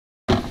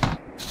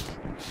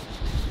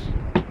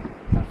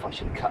I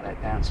should have cut that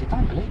down. See, it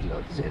don't bleed a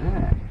lot, does it, isn't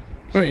it?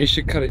 Well, you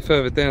should cut it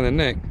further down the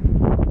neck.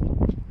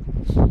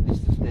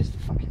 There's the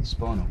fucking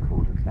spinal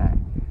cord, look at that.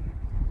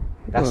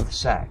 That's What? the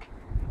sac.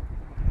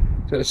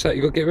 Is that the sack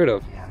you've got to get rid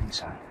of? Yeah, I think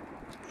so.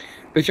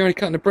 But if you're only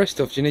cutting the breast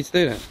off, do you need to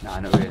do that? No,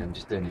 not really, I'm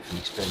just doing it for an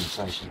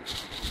experimentation.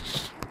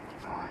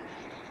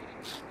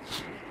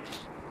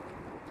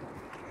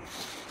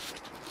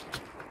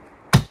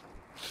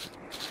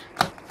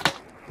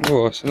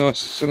 Oh, it's a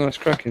nice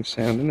cracking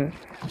sound, isn't it?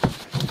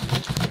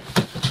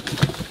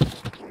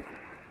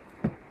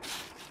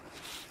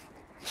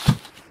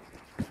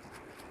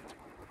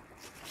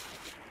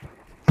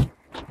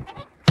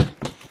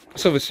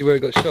 That's obviously where it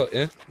got shot,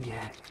 yeah?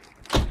 Yeah.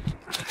 Got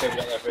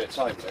that bit of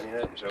tape, then you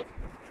hurt yourself.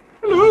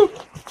 Hello!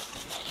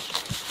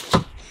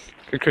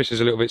 Chris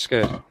is a little bit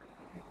scared.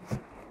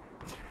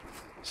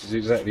 This is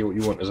exactly what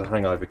you want as a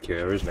hangover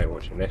cure, isn't it,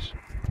 watching this?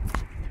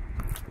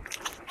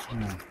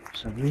 Oh,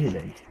 so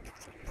really?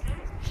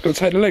 Got to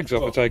take the legs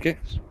off, I take it.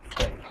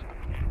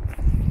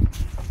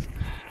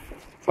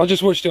 I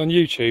just watched it on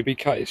YouTube. He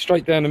cut it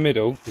straight down the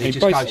middle. Did it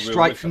just go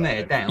straight from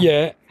there down?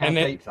 Yeah, How and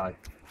deep though?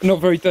 not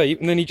very deep,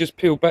 and then he just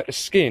peeled back the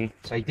skin.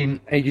 So he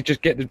didn't. And you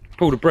just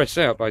pull the breasts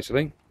out,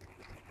 basically.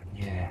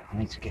 Yeah, I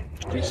need to get.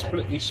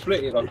 He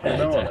split it like a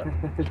banana.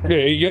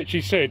 Yeah, he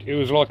actually said it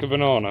was like a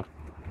banana.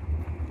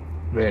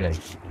 Really?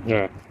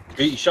 Yeah.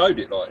 He showed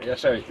it like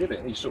that's how he did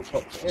it. He sort of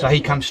popped it So out. he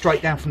comes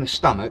straight down from the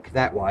stomach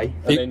that way,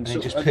 and he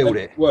sort just of- peeled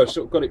it. Well,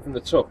 sort of got it from the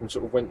top and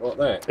sort of went like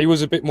that. He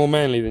was a bit more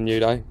manly than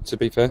you, though, to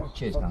be fair.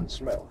 Cheers, Fucking man.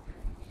 smell.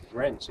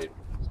 Rancid.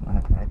 It's not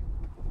that bad.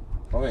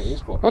 I think it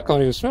is quite. I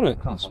can't even smell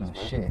it. Can't smell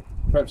shit.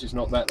 Perhaps it's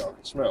not that I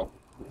can smell.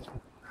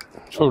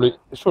 It's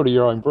probably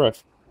your own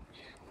breath.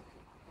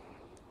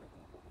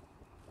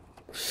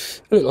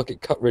 It looked like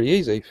it cut really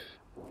easy.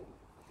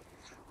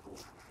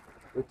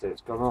 Look at it,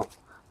 it's gone off.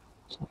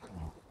 It's not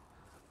coming out.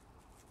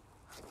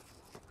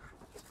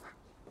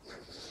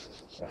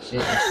 That's it.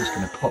 That's just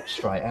going to pop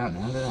straight out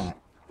now, isn't it?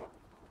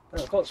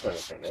 No, I can't smell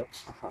anything now.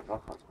 I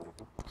can't smell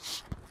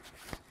it.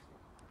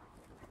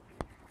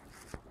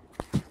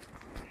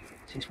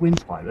 It's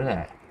windpipe, isn't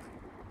it?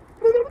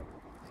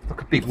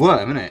 Like a big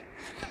worm, isn't it?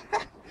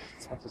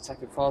 It's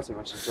taking far too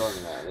much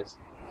enjoyment out of this.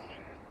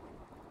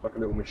 Like a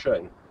little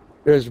machine.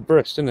 There's the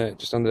breast, isn't it?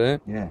 Just under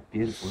there. Yeah,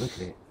 beautiful. Look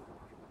at it.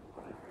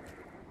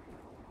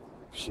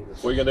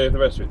 What are you going to do with the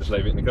rest of it? Just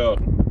leave it in the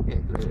garden? Yeah,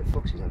 look at it.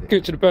 Foxes have it. Give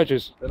it to the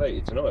badgers. They'll eat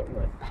it tonight, won't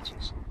they?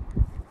 Badgers.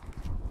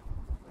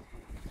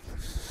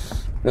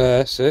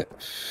 That's it.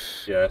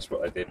 Yeah, that's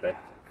what they did then.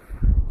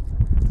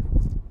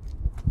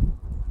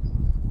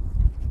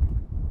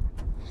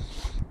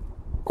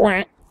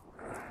 Quack.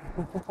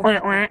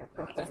 Quack, quack.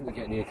 Definitely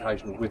getting the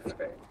occasional whiff of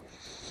it.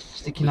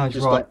 Stick your nose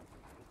Just right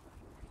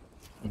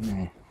in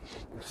there.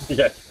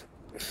 Yeah.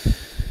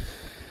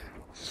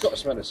 It's got to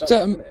smell of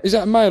something. Is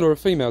that a male or a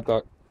female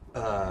duck?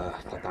 I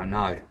don't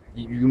know.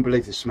 You wouldn't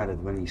believe the smell of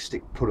them when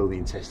you pull all the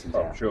intestines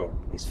Oh, out. sure.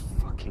 It's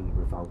fucking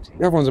revolting.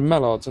 The other ones are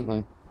mallards, aren't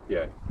they?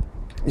 Yeah.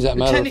 Is that But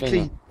male or technically,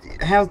 female?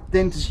 how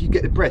then does you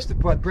get the breast? The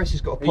breast has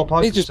got to pop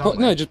open. He just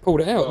somewhere. just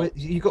pulled it out. Well,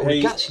 you got all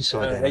the guts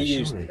inside there.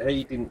 he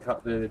surely. didn't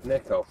cut the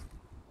neck off.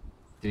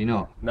 Did he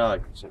not? No,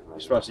 you're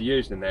supposed to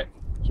use the neck.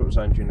 Sort of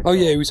saying during the Oh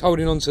yeah, car. he was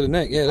holding on to the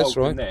neck. Yeah, that's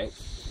Hold right. The neck,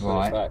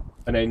 Right.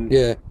 and then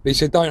Yeah, but he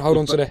said don't hold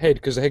on to the head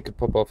because the head could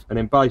pop off. and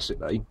then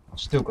basically I've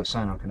still got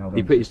something I can hold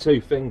he on. put his two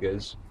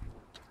fingers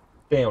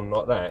down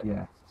like that,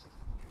 Yeah.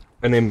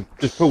 and then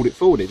just pulled it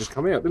forward. It just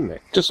come out, didn't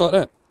it? Just like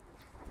that.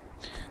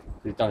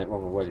 You've done it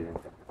wrong already, then.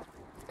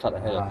 Cut the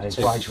head off. There's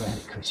Too- rage around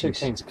it, Chris. Too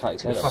keen to cut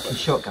his head off. Fucking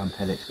shotgun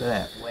pellets. Look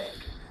at that. Whack.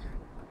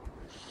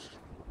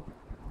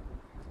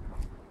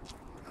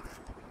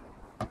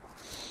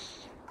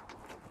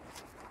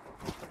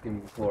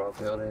 Fucking poor old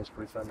girl there's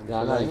pretty funny.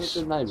 Yeah, I know. The neighbours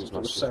Sort of must be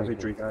thinking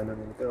savagery going on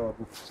in the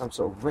garden. some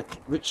sort of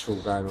ritual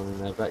going on in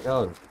their back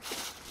garden.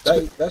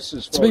 That's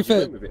as To far be as you fair-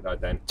 went with it though,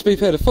 Dan. To be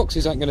fair, the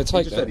foxes ain't going to He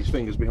take just had that. his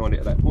fingers behind it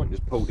at that point and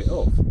just pulled it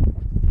off.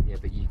 Yeah,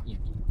 but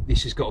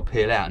this has got to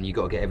peel out, and you've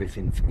got to get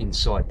everything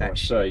inside that I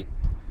shit. see.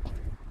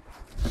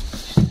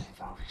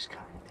 Valve is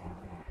coming down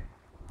there.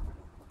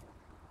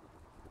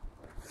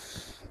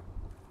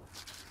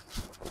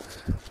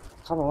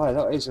 Come away,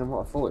 that easier than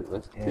what I thought it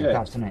would. Yeah, Yeah. it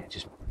does, doesn't it? It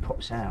just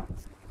pops out.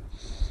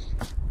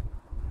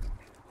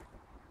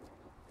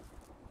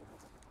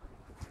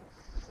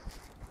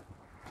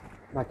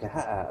 Make a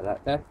hat out of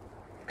that, Dad.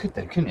 Could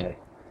do, couldn't you?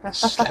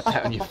 Slap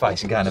that on your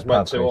face and go in the Just make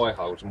pub. two Chris. eye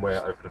holes and wear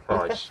it over the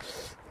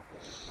face.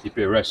 You'd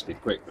be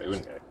arrested quickly,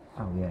 wouldn't you?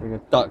 Oh yeah. Bring a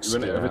duck You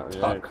wouldn't spear have out, a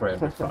yeah. duck around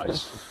the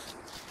face.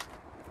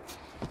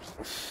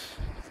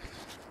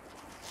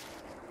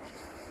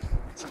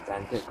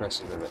 Dan, get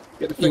aggressive with it.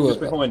 Get the You fingers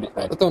were- behind it,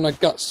 I Dan. don't know,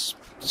 guts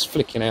just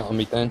flicking out on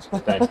me, Dan.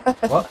 Dan.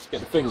 What? Get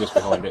the fingers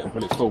behind it and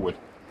pull it forward.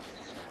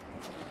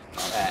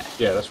 Like that.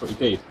 Yeah, that's what he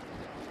did.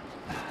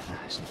 No,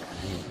 it's not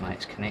going in, mate.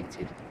 It's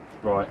connected.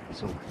 Right.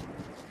 It's all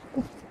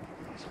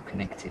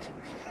connected.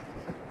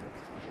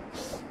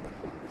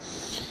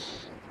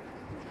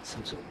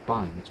 Some sort of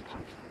bone that's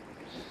pumped.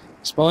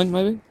 Spine,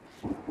 maybe?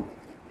 Yeah,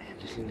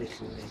 just a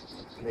little bit.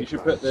 You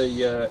should put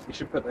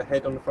the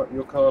head on the front of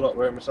your car like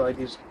where a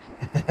Mercedes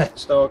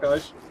star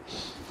goes.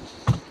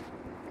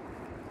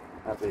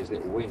 Have these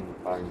little wing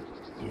bones.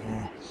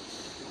 Yeah.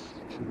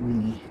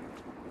 Wingy.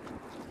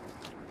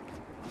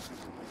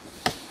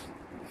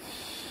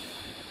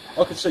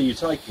 I could see you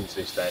taking to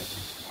this then,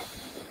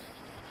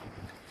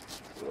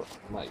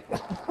 Mate,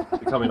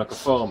 becoming like a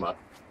farmer.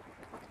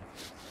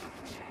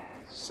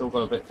 still got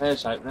a bit pear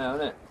shaped now,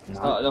 isn't it? No.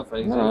 Started off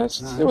easy. No,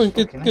 it's No, still in it's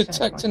good fucking good that's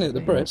tact, it, isn't it, at the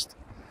mate. breast?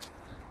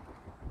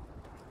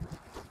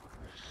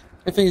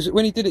 The thing is,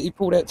 when he did it, he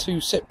pulled out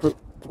 2 separate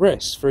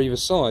breasts for either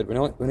side.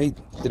 When he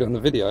did it on the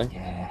video,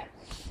 Yeah.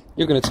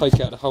 you're going to take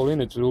out the whole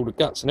innards with all the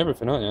guts and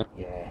everything, aren't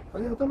you? Yeah. I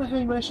don't know how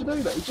he managed to do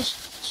that. He just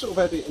sort of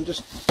had it and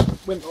just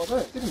went like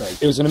that, didn't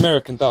he? It was an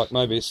American duck,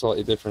 maybe it's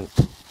slightly different.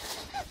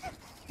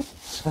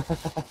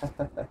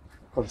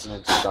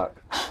 Continental duck.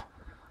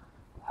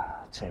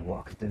 I'll tell you what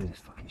I could do with this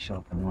fucking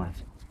sharpened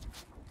knife.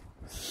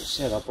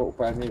 Said I bought a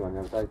brand new one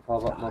the other day.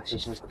 Carve up my Oh, it's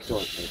Christmas just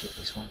joint. fucking shit,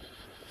 this one.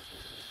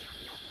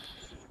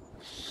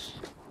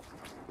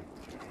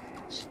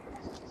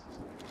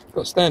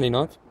 Got a standing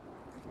knife.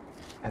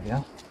 Have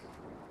you?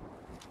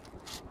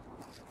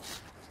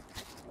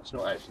 It's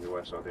not actually the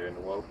worst idea in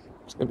the world.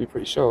 It's going to be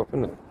pretty sharp,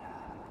 isn't it?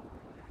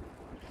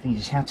 Thing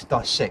is how to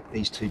dissect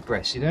these 2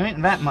 breasts. There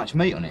ain't that much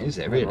meat on it, is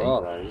there, really? Never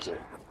are though, is it?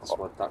 That's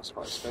why duck's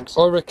quite expensive.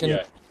 I reckon.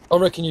 Yeah. I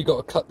reckon you got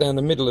to cut down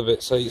the middle of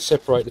it so you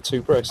separate the 2 I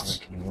breasts.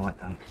 reckon you're right,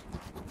 Dunk.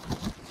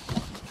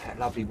 That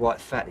lovely white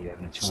fat that you have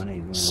in a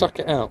Chinese. isn't Suck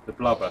it out. The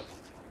blubber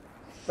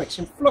makes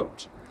him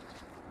float.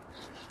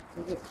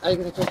 How are you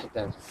going to cook it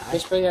then?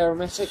 Crispy,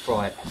 aromatic?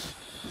 Right.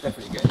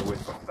 Definitely getting the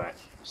whiff off that.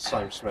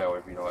 Same smell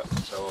every night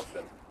so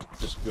often.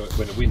 Just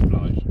when the wind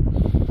blows.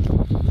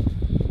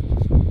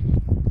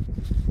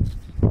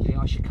 Do you think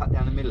I should cut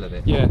down the middle of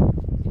it? Yeah,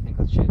 You think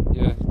I should?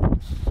 yeah.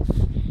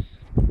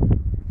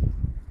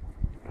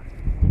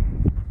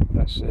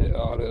 That's it.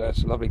 Oh, look,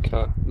 that's a lovely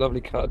cut.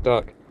 Lovely cut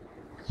duck.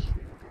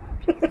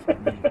 You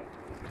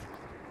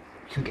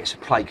couldn't get us a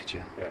plate, could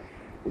you?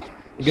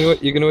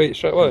 You're gonna eat it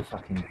straight away?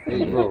 Fucking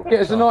Eat it raw.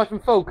 Get us a knife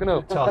and fork and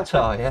all.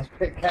 tartar, yeah?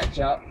 Bit of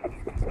ketchup.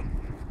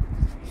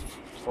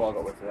 That's what I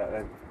got with that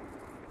then.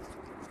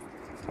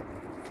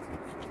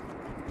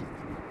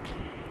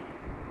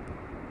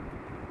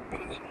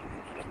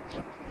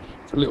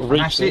 It's a little And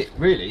reach. that's there. it,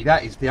 really.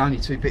 That is the only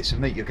 2 bits of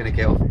meat you're going to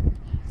get off it.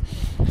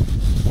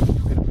 I'm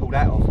going to pull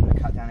that off. I'm going to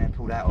cut down there and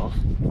pull that off.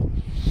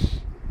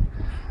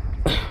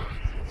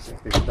 It's a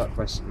big duck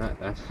breast in that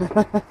then.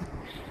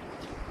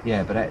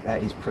 Yeah, but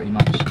that is pretty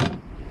much.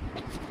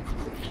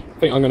 I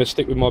think I'm going to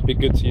stick with my be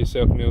good to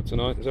yourself meal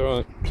tonight. Is that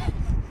right?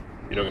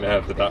 You're not going to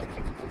have the duck.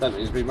 I don't think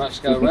there's been much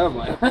to go around,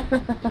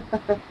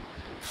 mate.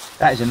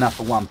 That is enough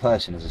for one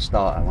person as a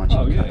starter once you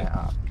Oh, cut yeah. that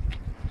up.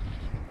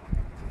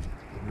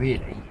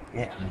 Really?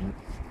 Yeah, I mean,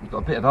 you've got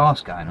a bit of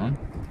arse going on.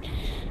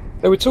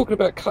 They were talking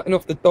about cutting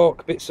off the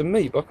dark bits of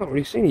meat, but I can't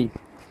really see any.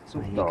 It's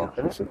all There you dark,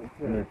 go. isn't it?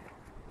 Yeah.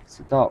 It's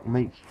a dark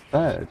meat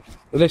bird.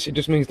 Unless it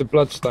just means the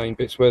blood stain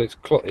bits where it's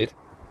clotted.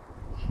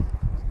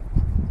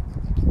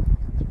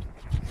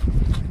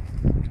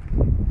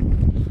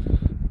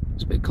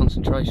 There's a bit of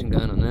concentration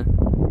going on there.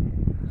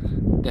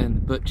 Down the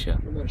butcher.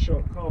 What about a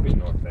sharp carving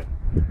knife then?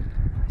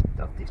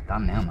 It's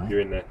done now, mate.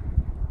 You're in there.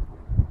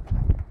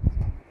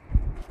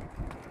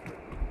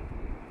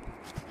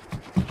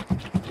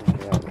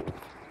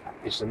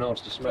 It's a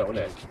nasty smell, isn't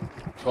it?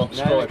 Can't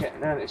describe it.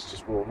 Now it's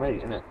just raw meat,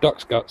 isn't it?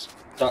 Duck's guts.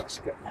 Duck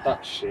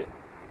shit.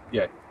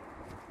 Yeah.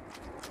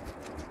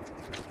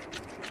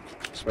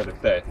 Smell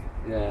of death.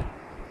 Yeah.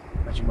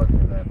 Imagine working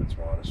in an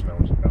abattoir, the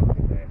smells are going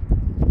in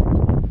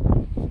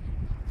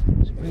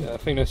there. Yeah, I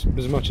think that's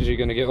as much as you're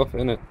going to get off it,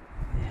 isn't it?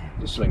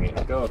 Just sling it in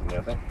the garden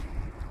now then.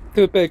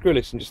 Do a Bear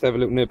Grylls and just have a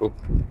little nibble.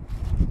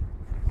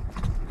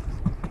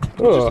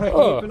 Just hacking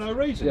Oh, it for no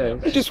reason. Yeah. now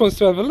he then. just wants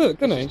to have a look,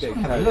 doesn't he?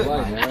 Getting carried away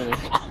now, isn't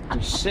it?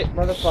 You sick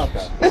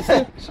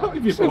motherfucker. Sorry,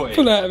 you boy.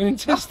 Pull out of an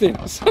intestine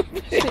or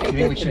something. Do you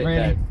think we should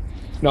really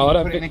No, I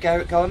don't put it in a think.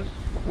 Garrett garden?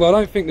 Well, I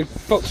don't think the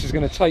fox is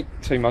going to take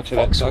too much of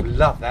that. Fox would So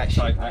love that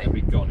shit, Take that and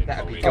be mate. gone in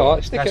That'd be probably. gone.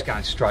 Alright, stick That's it.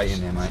 going straight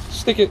in there, mate.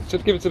 stick it.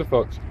 Give it to the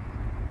fox.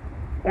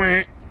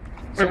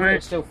 See if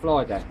it's still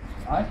fly, Dad.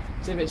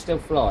 See if it's still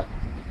fly.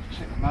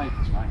 Check the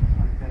makers, mate.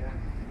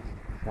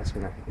 That's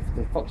gonna. If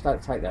the fox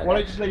don't take that, Why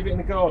don't you just leave it in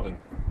the garden?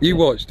 You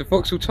watch. The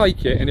fox will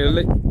take it and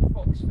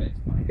Fox fits,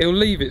 mate. he'll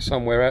leave it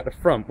somewhere out the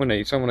front, won't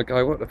he? Someone will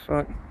go, what the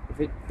fuck?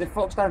 if the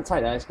fox don't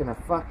take that, it's gonna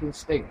fucking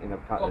stink in a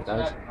couple of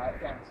days.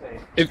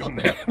 If,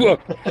 well,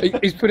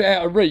 he's put it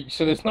out of reach,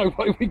 so there's no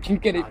way we can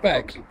get it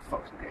back.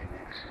 Fox will get in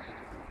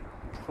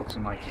there. Fox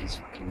will make it his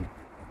fucking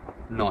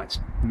night's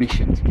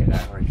mission to get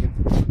that, I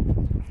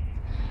reckon.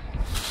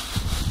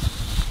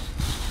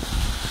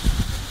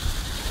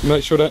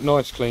 Make sure that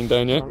knife's clean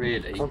down, yeah?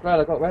 Really? I'm glad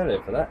I got round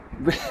here for that.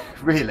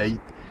 Really?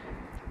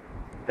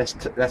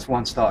 That's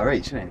one starter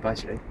each, isn't it,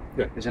 basically?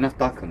 Yeah. There's enough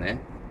duck on there.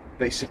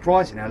 But it's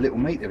surprising how little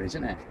meat there is,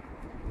 isn't it?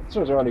 As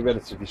long as they're only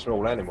relatively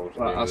small animals.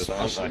 Well, at the I end of the day,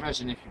 aren't they?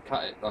 imagine if you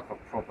cut it like a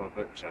proper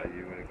butcher,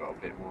 you would have got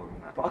a bit more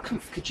than that. But I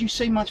couldn't. Could you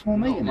see much more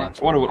meat in there?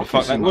 I wonder what the I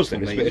fuck couldn't that was see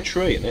then. much There's a bit of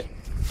more tree in it.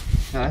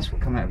 No, that's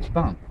what come out of his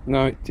bum.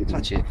 No, it didn't.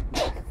 Touch it.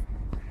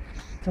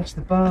 Touch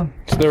the bum.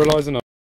 Sterilising